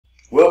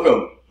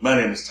Welcome, my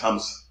name is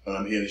Thomas and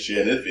I'm here to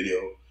share in this video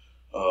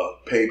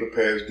pay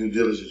prepares due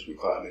diligence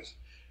requirements.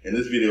 In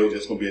this video,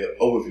 just going to be an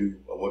overview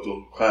of what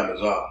those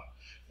requirements are.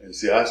 And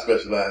see, I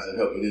specialize in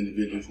helping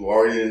individuals who are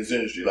already in this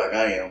industry like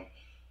I am,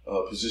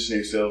 position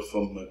themselves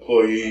from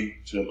employee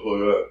to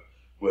employer,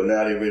 where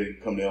now they're ready to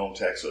become their own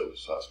tax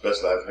service. So I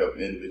specialize in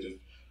helping individuals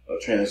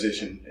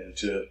transition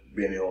into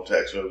being their own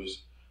tax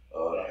service,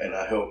 and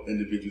I help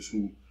individuals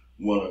who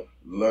want to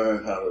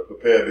learn how to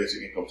prepare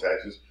basic income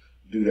taxes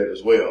do that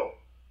as well.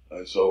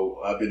 And so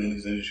I've been in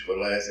this industry for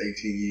the last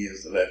 18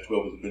 years, the last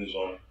 12 as a business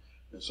owner.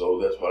 And so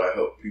that's what I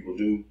help people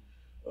do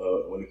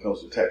when it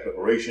comes to tax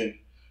preparation.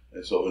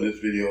 And so in this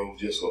video,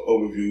 just an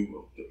overview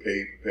of the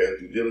pay prepared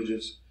due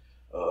diligence,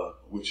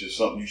 which is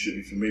something you should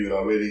be familiar with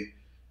already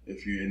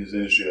if you're in this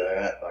industry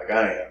like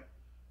I am.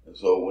 And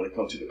so when it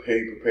comes to the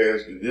pay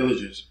prepares due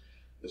diligence,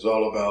 it's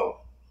all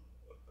about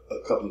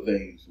a couple of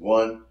things.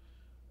 One,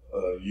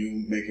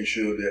 you making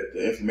sure that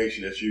the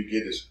information that you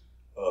get is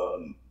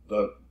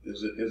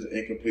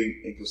incomplete,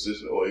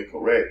 inconsistent, or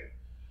incorrect,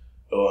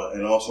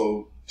 and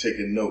also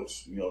taking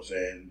notes, you know what I'm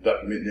saying,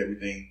 documenting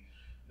everything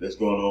that's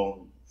going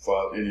on as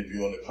far as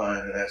interviewing the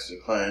client and asking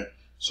the client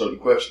certain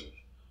questions.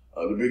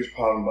 The biggest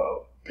problem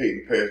about pay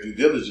prepares due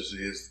diligence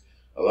is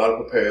a lot of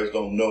preparers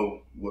don't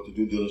know what the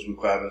due diligence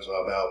requirements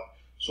are about,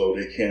 so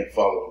they can't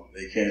follow them.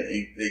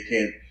 They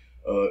can't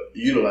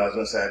utilize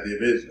inside their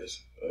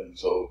business. And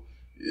so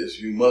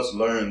you must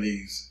learn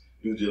these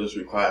due diligence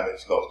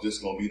requirements, because this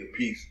is going to be the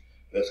piece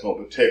that's going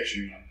to protect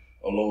you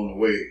along the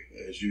way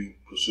as you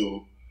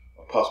pursue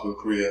a possible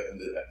career in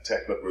the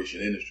tax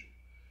preparation industry.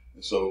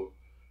 And so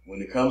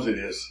when it comes to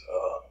this,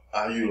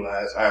 I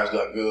utilize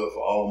irs.gov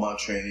for all my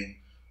training,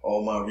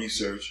 all my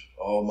research,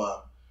 all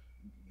my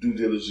due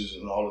diligence,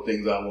 and all the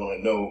things I want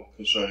to know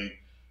concerning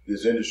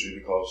this industry,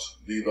 because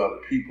these are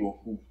the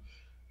people who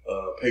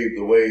paved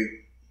the way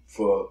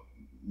for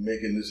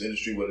making this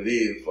industry what it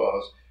is, as far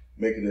as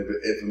making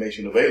the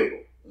information available.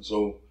 And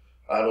so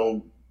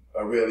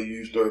I rarely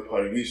use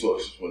third-party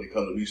resources when it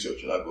comes to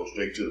research, and I go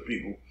straight to the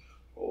people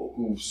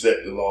who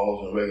set the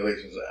laws and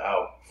regulations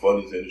out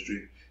for this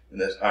industry, and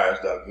that's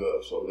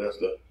irs.gov. So that's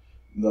the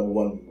number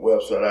one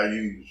website I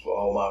use for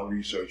all my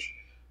research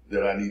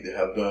that I need to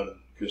have done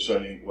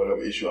concerning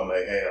whatever issue I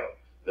may have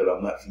that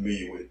I'm not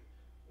familiar with.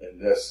 And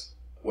that's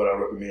what I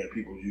recommend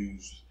people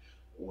use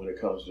when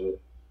it comes to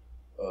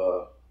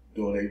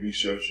doing their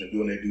research and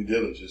doing their due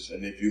diligence.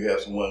 And if you have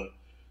someone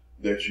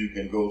that you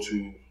can go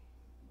to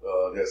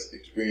that's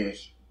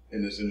experienced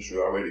in this industry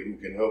already, who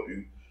can help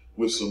you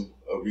with some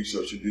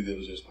research and due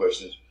diligence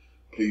questions,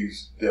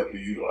 please definitely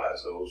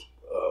utilize those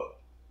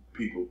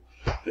people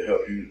to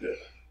help you, to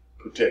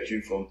protect you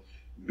from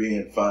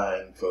being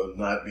fined for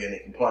not being in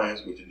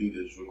compliance with the due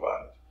diligence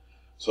requirements.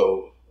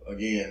 So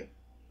again,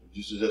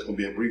 this is just going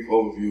to be a brief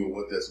overview of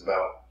what that's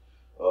about.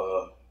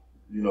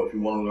 If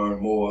you want to learn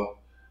more,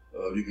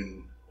 you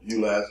can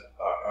utilize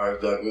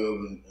irs.gov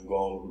and go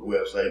on the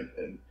website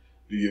and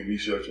do your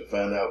research and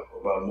find out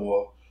about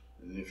more.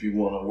 And if you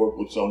want to work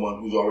with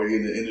someone who's already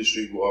in the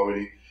industry, who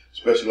already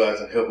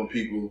specializes in helping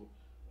people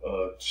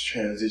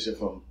transition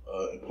from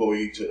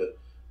employee to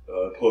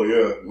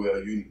employer,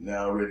 where you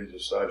now ready to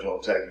start your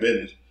own tax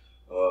business,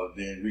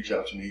 then reach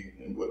out to me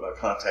and with my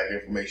contact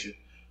information.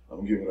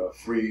 I'm giving a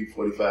free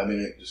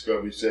 45-minute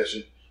discovery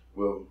session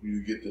where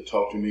you get to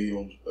talk to me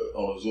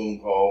on a Zoom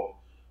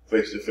call,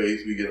 face to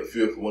face. We get a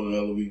feel for one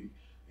another. We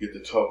get to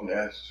talk and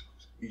ask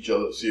each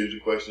other a series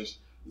of questions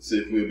to see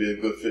if we'll be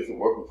a good fit for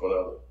working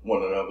for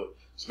one another,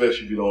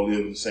 especially if you don't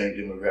live in the same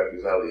demographic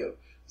as I live.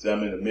 See,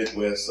 I'm in the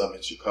Midwest, I'm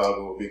in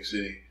Chicago, a big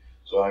city,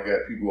 so I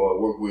got people I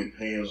work with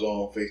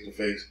hands-on,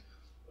 face-to-face,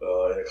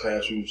 in a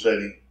classroom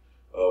setting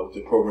with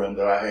the program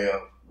that I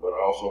have, but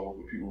I also work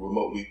with people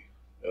remotely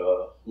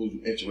who's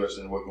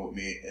interested in working with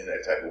me in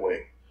that type of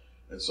way.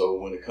 And so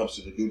when it comes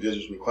to the due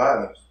diligence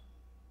requirements,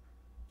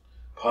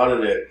 part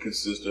of that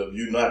consists of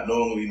you not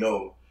normally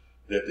know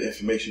that the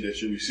information that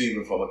you're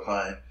receiving from a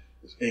client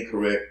is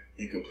incorrect,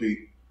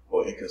 incomplete,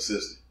 or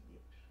inconsistent.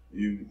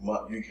 You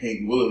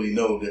can't willingly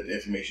know that the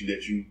information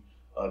that you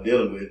are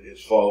dealing with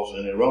is false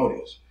and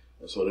erroneous.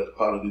 And so that's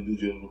part of the due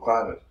diligence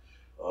requirements.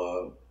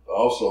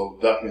 Also,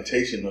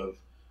 documentation of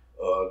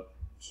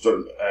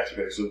certain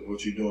aspects of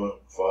what you're doing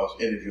as far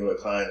as interviewing a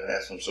client and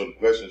asking them certain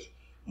questions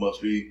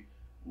must be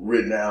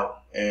written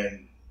out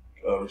and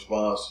a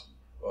response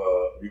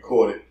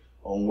recorded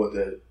on what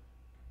that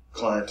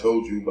client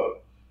told you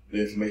about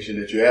the information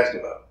that you asked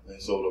about.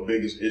 And so the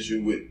biggest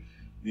issue with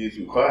these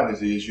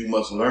requirements is you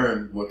must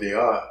learn what they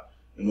are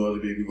in order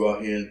to be able to go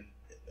out here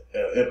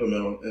and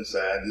implement them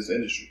inside this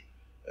industry.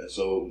 And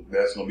so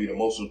that's going to be the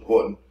most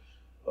important,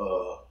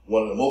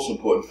 one of the most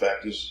important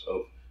factors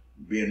of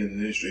being in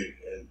the industry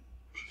and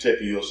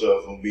protecting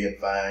yourself from being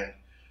fined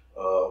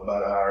by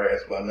the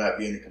IRS by not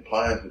being in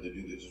compliance with the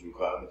due diligence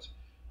requirements,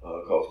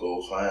 because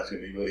those fines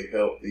can be really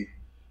healthy,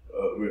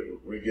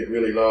 get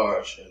really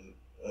large, and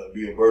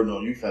be a burden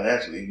on you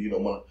financially. You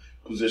don't want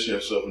to position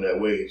yourself in that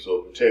way.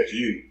 So protect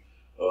you,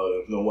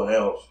 if no one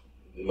else,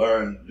 to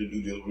learn the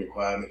due diligence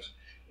requirements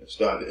and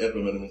start to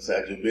implement them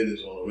inside your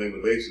business on a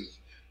regular basis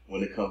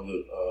when it comes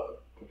to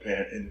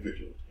preparing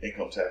individual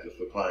income taxes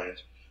for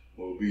clients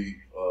will be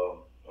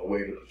a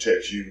way to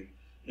protect you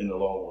in the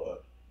long run.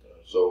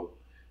 So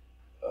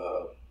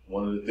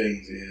one of the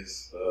things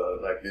is,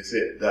 like they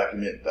said,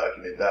 document.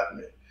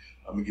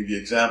 I'm going to give you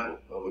an example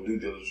of a due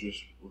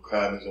diligence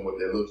requirements and what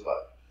that looks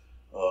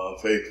like.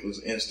 For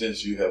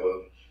instance, you have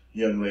a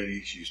young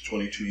lady, she's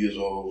 22 years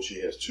old, she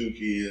has 2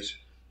 kids,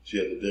 she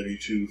has a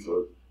W-2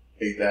 for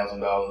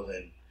 $8,000,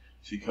 and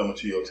she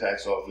comes to your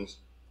tax office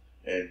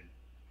and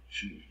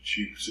she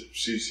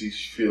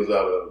fills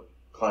out a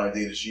client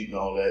data sheet and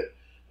all that,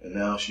 and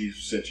now she's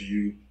sent to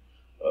you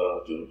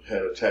to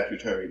have a tax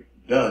return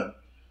done.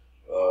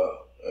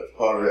 As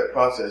part of that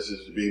process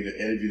is to be able to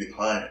interview the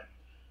client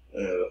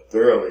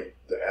thoroughly,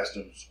 to ask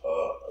them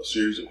a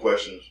series of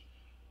questions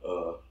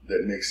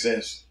that make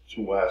sense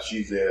to why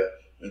she's there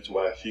and to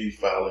why she's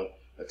filing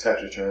a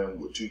tax return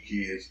with 2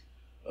 kids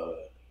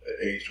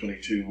at age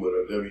 22 with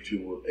a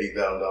W-2 with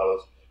 $8,000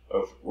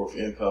 worth of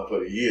income for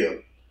the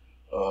year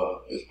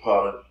is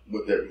part of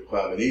what that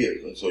requirement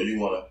is. And so you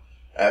want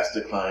to ask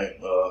the client,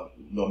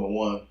 number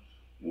one,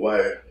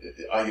 why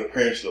are your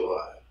parents still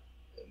alive?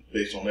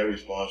 Based on their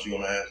response, you're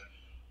going to ask,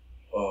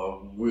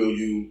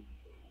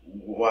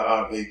 why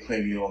aren't they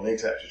claiming on their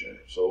tax return?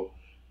 So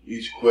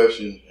each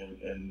question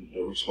and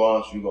the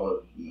response, you're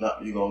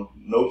gonna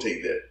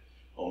notate that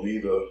on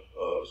either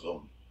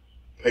some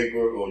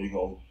paper or you're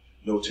gonna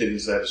notate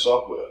inside the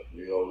software.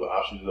 The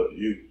option is up to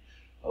you.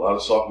 A lot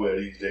of software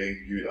these days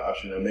give you the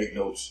option to make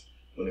notes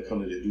when it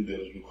comes to the due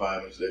diligence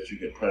requirements that you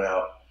can print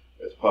out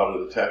as part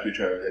of the tax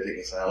return that they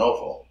can sign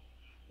off on.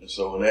 And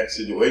so in that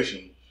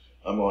situation,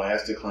 I'm going to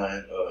ask the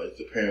client, is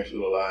the parents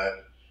still alive?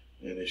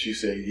 And if she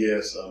says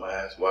yes, I'm going to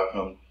ask why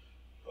come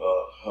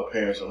her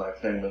parents are not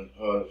claiming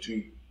her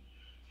 2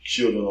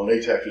 children on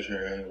their tax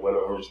return, and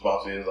whatever her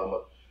response is, I'm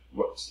going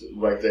to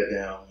write that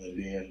down.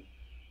 And then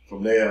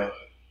from there,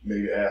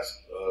 maybe ask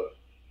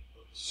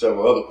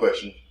several other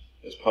questions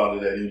as part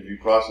of that interview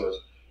process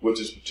with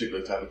this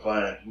particular type of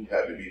client who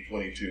happened to be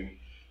 22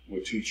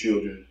 with 2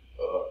 children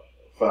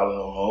filing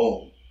on her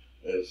own.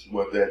 Is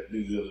what that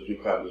due diligence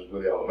requirement is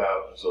really all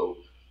about. And so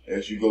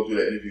as you go through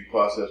that interview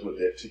process with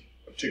that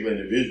particular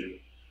individual,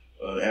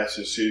 ask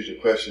a series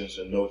of questions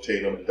and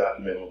notate them and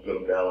document them and put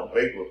them down on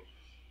paper,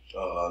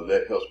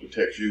 that helps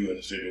protect you in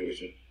a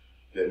situation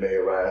that may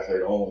arise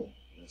later on.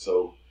 And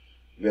so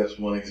that's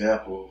one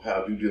example of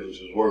how due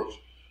diligence works.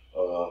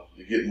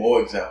 To get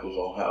more examples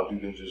on how due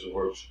diligence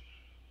works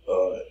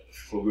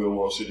for real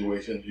world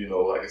situations,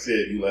 like I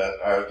said, utilize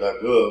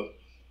irs.gov.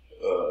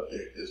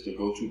 It's the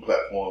go-to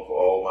platform for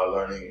all my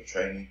learning and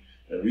training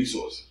and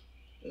resources.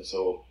 And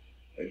so,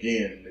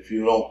 again, if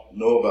you don't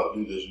know about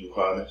due diligence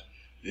requirements,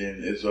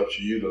 then it's up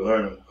to you to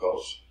learn them,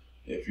 because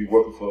if you're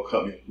working for a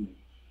company who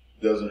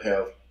doesn't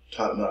have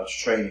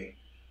top-notch training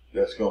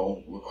that's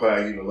going to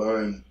require you to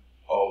learn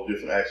all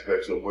different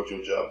aspects of what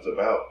your job is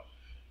about,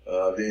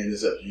 then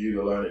it's up to you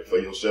to learn it for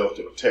yourself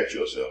to protect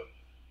yourself.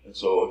 And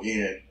so,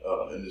 again,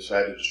 in the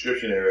site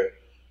description area,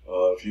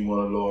 if you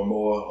want to learn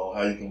more on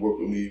how you can work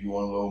with me, if you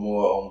want to learn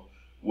more on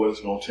what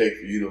it's going to take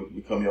for you to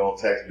become your own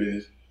tax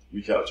business,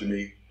 reach out to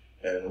me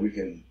and we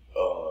can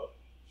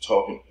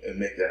talk and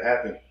make that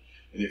happen.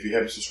 And if you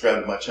haven't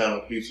subscribed to my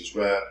channel, please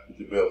subscribe with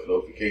the bell for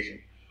notification.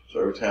 So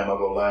every time I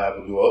go live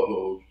or do an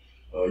upload,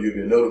 you'll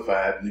be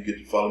notified and you get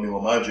to follow me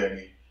on my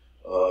journey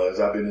as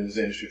I've been in this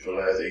industry for the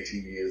last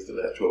 18 years, the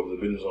last 12 as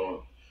a business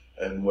owner,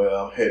 and where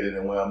I'm headed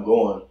and where I'm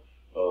going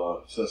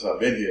since I've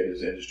been here in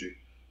this industry.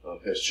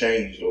 Has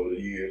changed over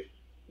the years.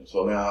 And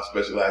so now I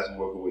specialize in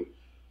working with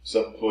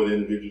self-employed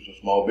individuals and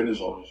small business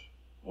owners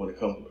when it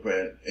comes to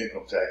preparing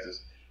income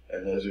taxes,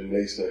 and as it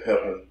relates to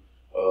helping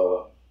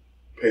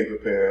pay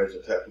preparers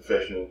and tax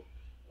professionals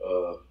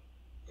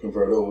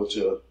convert over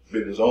to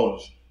business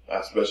owners.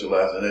 I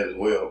specialize in that as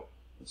well.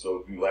 And so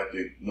if you'd like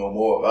to know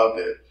more about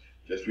that,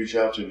 just reach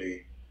out to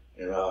me,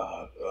 and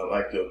I'd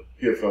like to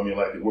hear from you. I'd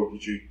like to work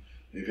with you.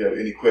 If you have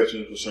any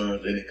questions,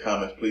 concerns, any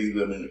comments, please leave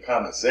them in the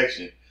comment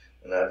section,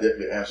 and I'll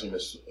definitely answer them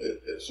as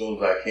soon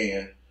as I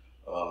can,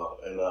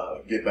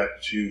 and get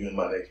back to you in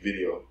my next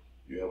video.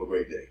 You have a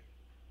great day.